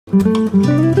Welcome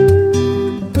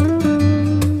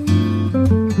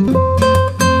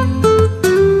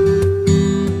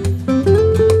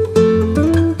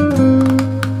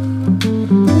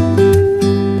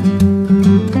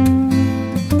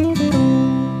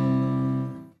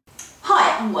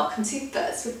to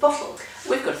Birds with Bottle.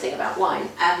 We've got a thing about wine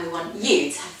and we want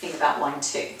you to have a thing about wine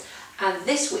too. And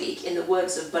this week, in the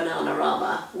words of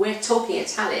Bananarama, we're talking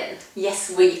Italian.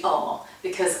 Yes, we are,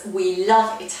 because we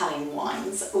love Italian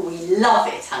wines, we love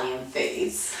Italian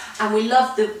foods. And we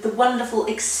love the wonderful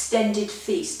extended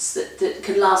feasts that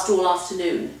can last all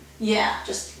afternoon. Yeah.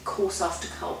 Just course after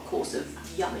course of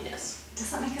yumminess.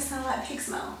 Does that make us sound like pig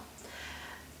smell?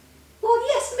 Well,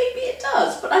 yes, maybe it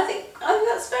does, but I think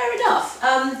that's fair enough.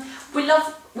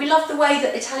 We love the way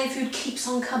that Italian food keeps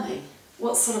on coming.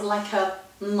 What's sort of like a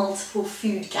multiple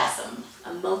foodgasm?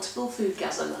 A multiple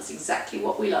foodgasm, that's exactly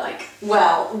what we like.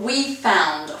 Well, we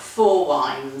found 4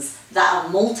 wines that are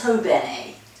molto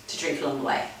bene to drink along the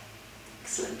way.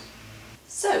 Excellent.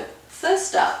 So,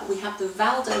 first up we have the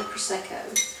Valdo Prosecco,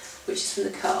 which is from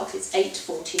the cart. It's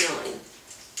 £8.49.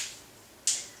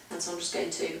 And so I'm just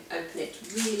going to open it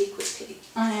really quickly.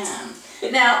 I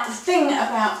am. Now, the thing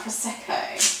about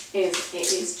Prosecco is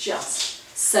it is just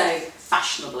so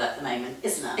fashionable at the moment,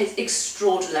 isn't it? It's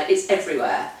extraordinary, it's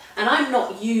everywhere. And I'm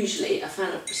not usually a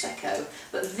fan of Prosecco,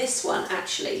 but this one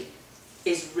actually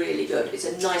is really good. It's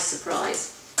a nice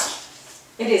surprise.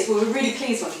 It is. We were really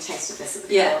pleased when we tasted this at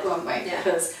the cart, weren't we? Yeah.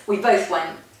 Because we both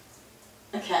went,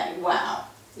 okay, wow.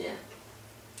 Yeah.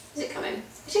 Is it coming?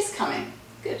 It is coming.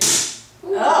 Good.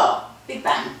 Ooh. Oh, big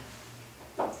bang.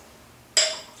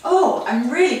 Oh,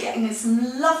 I'm really getting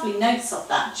some lovely notes of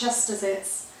that, just as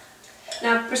it's...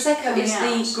 Now, Prosecco is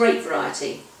out. the grape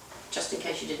variety, just in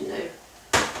case you didn't know.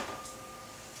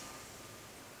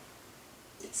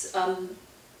 It's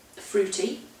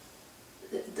fruity.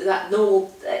 That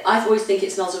normal... I always think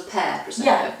it smells of pear, Prosecco.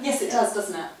 Yeah, yes it does,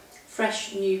 doesn't it?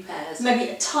 Fresh, new pears. Maybe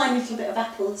a tiny little bit of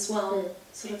apple as well.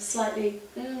 Sort of slightly...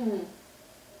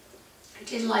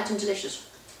 It is light and delicious.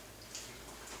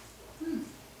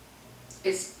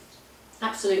 It's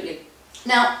absolutely...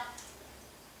 Now,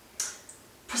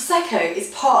 Prosecco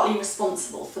is partly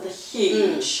responsible for the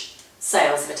huge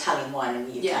sales of Italian wine in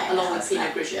the UK. Yeah, along with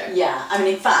Pinot Grigio. Yeah, I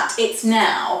mean in fact it's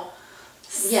now...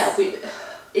 Yeah,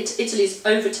 Italy's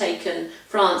overtaken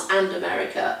France and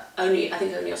America. I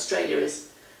think only Australia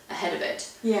is ahead of it.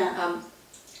 Yeah.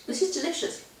 This is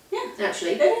delicious. Yeah,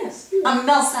 actually. it is. I mean,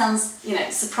 Mel sounds,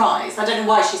 surprised. I don't know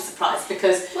why she's surprised,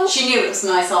 because she knew it was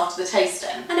nice after the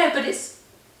tasting. I know, but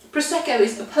Prosecco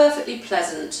is a perfectly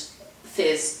pleasant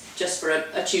fizz just for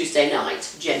a Tuesday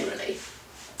night, generally.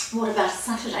 What about a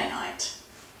Saturday night?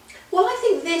 Well, I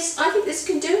think this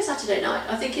can do a Saturday night.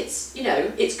 I think it's,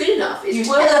 it's good enough. You'd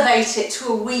elevate it to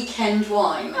a weekend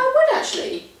wine. I would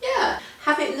actually, yeah.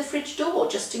 Have it in the fridge door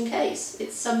just in case.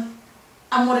 It's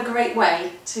And what a great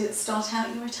way to start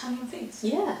out your Italian foods.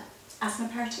 Yeah. As an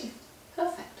aperitif.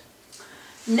 Perfect.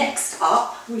 Next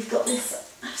up, we've got this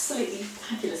absolutely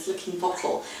fabulous looking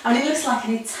bottle. I mean, it looks like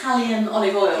an Italian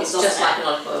olive oil. It's just like an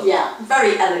olive oil. Yeah,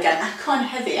 very elegant and kind of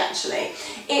heavy actually.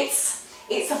 It's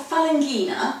a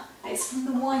Falanghina. It's from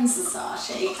the Wine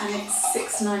Society and it's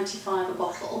 £6.95 a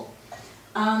bottle.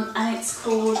 And it's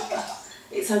called,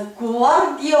 it's a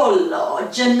Guardiolo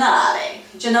Gennari.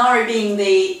 Gennari being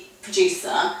the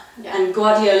producer and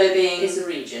Guardiolo being... is the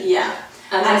region. Yeah.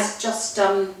 And that's just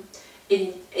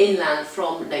inland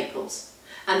from Naples.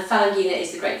 And Falanghina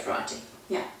is the grape variety.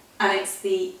 Yeah. And it's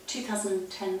the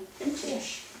 2010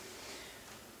 vintage.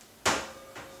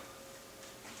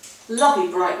 Lovely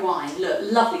bright wine.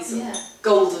 Look, lovely sort of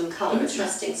golden colour.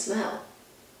 Interesting smell.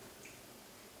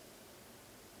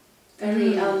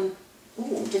 Very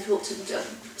difficult to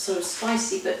sort of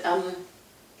spicy, but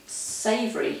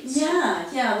savoury. Yeah,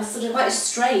 yeah, the sort of quite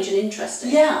strange and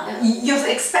interesting. Yeah. You're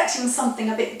expecting something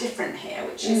a bit different here,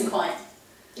 which is quite...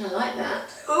 I like that.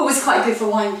 Always quite good for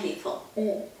wine people.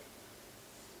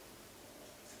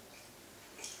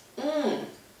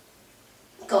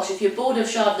 Gosh, if you're bored of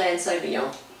Chardonnay and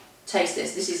Sauvignon, taste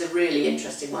this. This is a really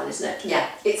interesting one, isn't it? Yeah,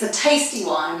 it's a tasty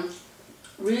wine.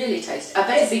 Really tasty. I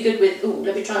bet it'd be good with... Ooh,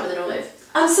 let me try it with an olive.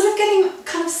 I'm sort of getting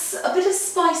kind of a bit of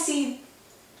spicy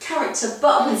character,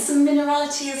 but with some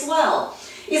minerality as well.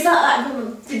 Is that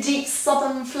like the deep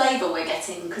southern flavour we're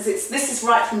getting? Because this is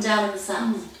right from down in the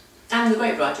south. And the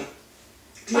grape variety.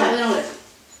 Try it with an olive.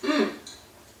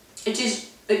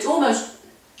 It's almost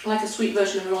like a sweet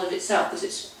version of an olive itself, because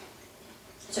it's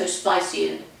so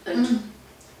spicy and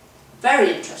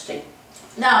very interesting.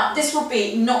 Now, this will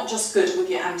be not just good with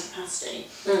your antipasti,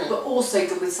 but also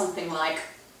good with something like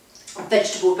a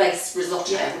vegetable-based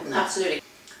risotto, wouldn't it? Absolutely.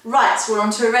 Right, we're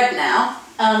on to a red now.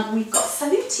 We've got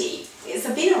Saluti. It's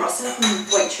a Vino Rosso from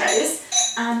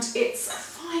Waitrose, and it's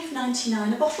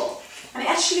 £5.99 a bottle. And it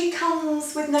actually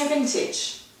comes with no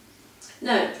vintage.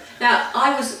 No. Now,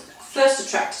 I was first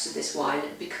attracted to this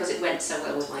wine because it went so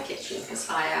well with my kitchen, because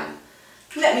I am...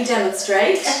 Let me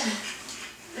demonstrate.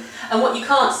 And what you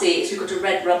can't see is we've got a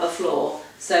red rubber floor,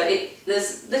 so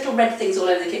there's little red things all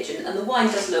over the kitchen, and the wine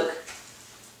does look...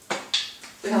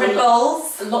 Red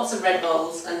bowls. Lots of red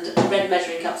bowls and red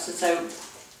measuring cups, so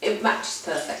it matches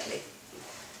perfectly.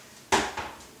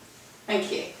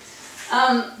 Thank you.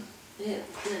 Yeah,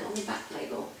 on the back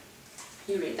label,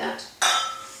 you read that.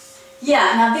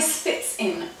 Yeah, now this fits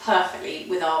in perfectly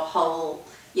with our whole,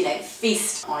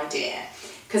 feast idea,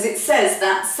 because it says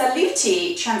that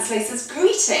Saluti translates as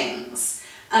greetings.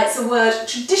 It's a word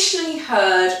traditionally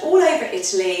heard all over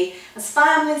Italy as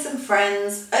families and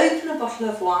friends open a bottle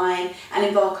of wine and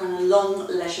embark on a long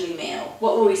leisurely meal.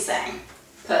 What were we saying?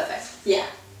 Perfect. Yeah.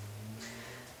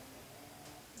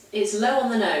 It's low on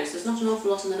the nose. There's not an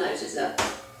awful lot on the nose, is there?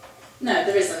 No,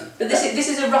 there isn't. But this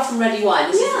is a rough and ready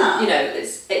wine. This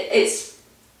is,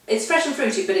 it's fresh and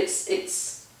fruity, but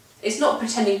it's not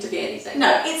pretending to be anything.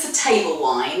 No, it's a table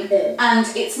wine, and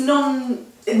it's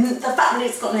the fact that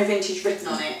it's got no vintage written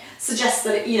on it suggests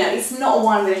that it's not a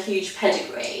wine with a huge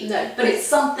pedigree. No, but it's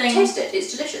something. Taste it.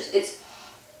 It's delicious.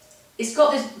 It's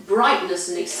got this brightness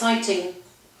and exciting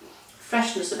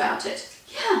freshness about it.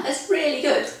 Yeah, it's really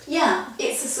good. Yeah,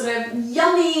 it's a sort of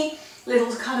yummy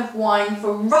little kind of wine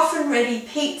for rough and ready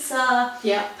pizza,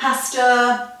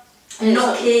 pasta,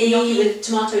 gnocchi with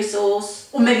tomato sauce,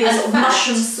 or maybe a sort of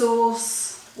mushroom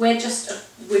sauce. We've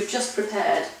just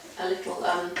prepared a little.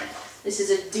 This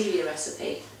is a Delia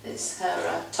recipe. It's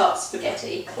her tart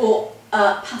spaghetti, or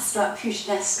pasta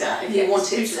puttanesca if you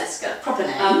want it. Puttanesca, proper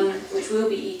name, which we'll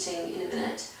be eating in a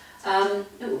minute. Oh,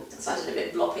 that sounded a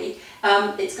bit bloppy.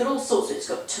 It's got all sorts. It's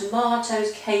got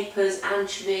tomatoes, capers,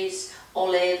 anchovies,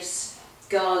 olives,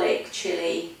 garlic,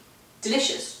 chilli.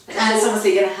 Delicious. And it's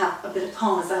obviously going to have a bit of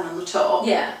parmesan on the top.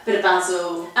 Yeah. A bit of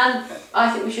basil. And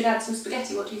I think we should add some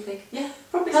spaghetti. What do you think? Yeah.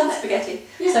 Probably some spaghetti.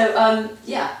 Yeah. So,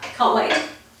 yeah, can't wait.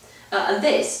 And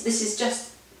this is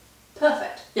just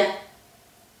perfect. Yeah.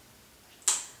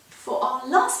 For our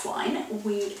last wine,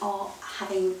 we are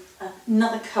having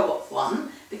another Co-op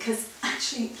one, because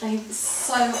actually they've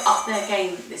so upped their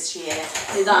game this year.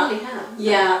 They really have.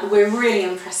 Yeah, we're really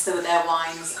impressed with their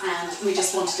wines, and we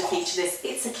just wanted to feature this.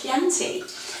 It's a Chianti.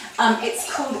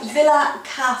 It's called Villa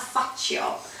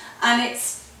Carpaccio, and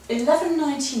it's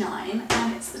 £11.99,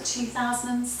 and it's the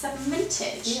 2007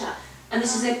 vintage. Yeah, and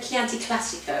this is a Chianti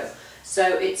Classico, so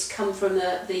it's come from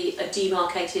a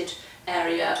demarcated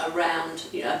area around,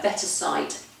 a better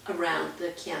site around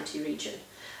the Chianti region.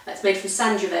 It's made from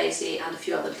Sangiovese and a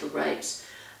few other little grapes,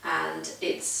 and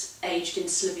it's aged in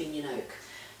Slovenian oak.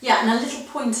 Yeah, and a little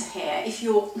pointer here, if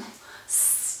you're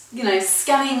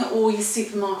scanning all your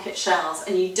supermarket shelves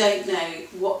and you don't know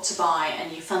what to buy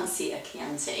and you fancy a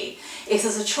Chianti, if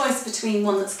there's a choice between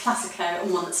one that's Classico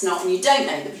and one that's not, and you don't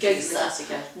know the producer, go for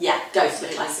the Classico. Yeah, go for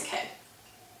the Classico.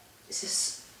 It's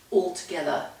just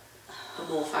altogether a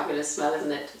more fabulous smell,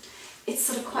 isn't it? It's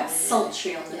sort of quite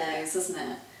sultry on the nose, isn't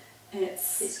it?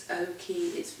 It's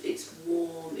oaky, it's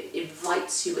warm, it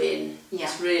invites you in. Yeah.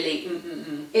 It's really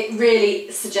It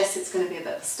really suggests it's going to be a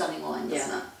bit of a stunning wine,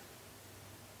 doesn't it?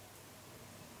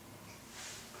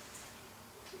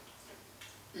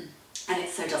 And it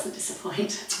so doesn't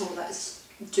disappoint. Oh, that is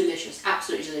delicious,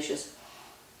 absolutely delicious.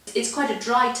 It's quite a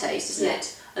dry taste, isn't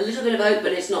it? A little bit of oak,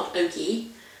 but it's not oaky.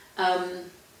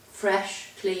 Fresh,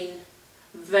 clean,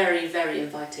 very, very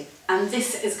inviting. And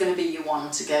this is going to be your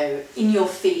one to go in your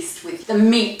feast with the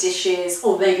meat dishes,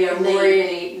 or maybe a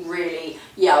really, really,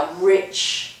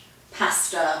 rich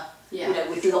pasta,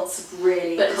 with lots of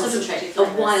really concentrated sort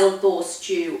of a wild boar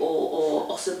stew or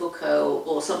ossobuco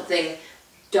or something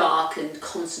dark and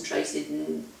concentrated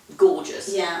and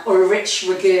gorgeous. Yeah, or a rich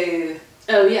ragu.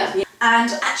 Oh yeah.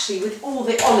 And actually, with all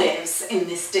the olives in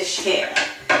this dish here,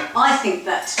 I think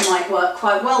that might work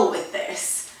quite well with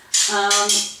this.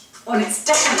 And it's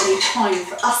definitely time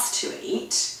for us to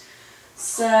eat.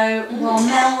 So while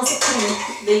Mel's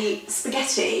putting the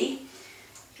spaghetti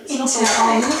into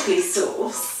our lovely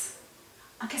sauce,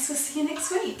 I guess we'll see you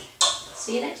next week.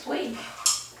 See you next week.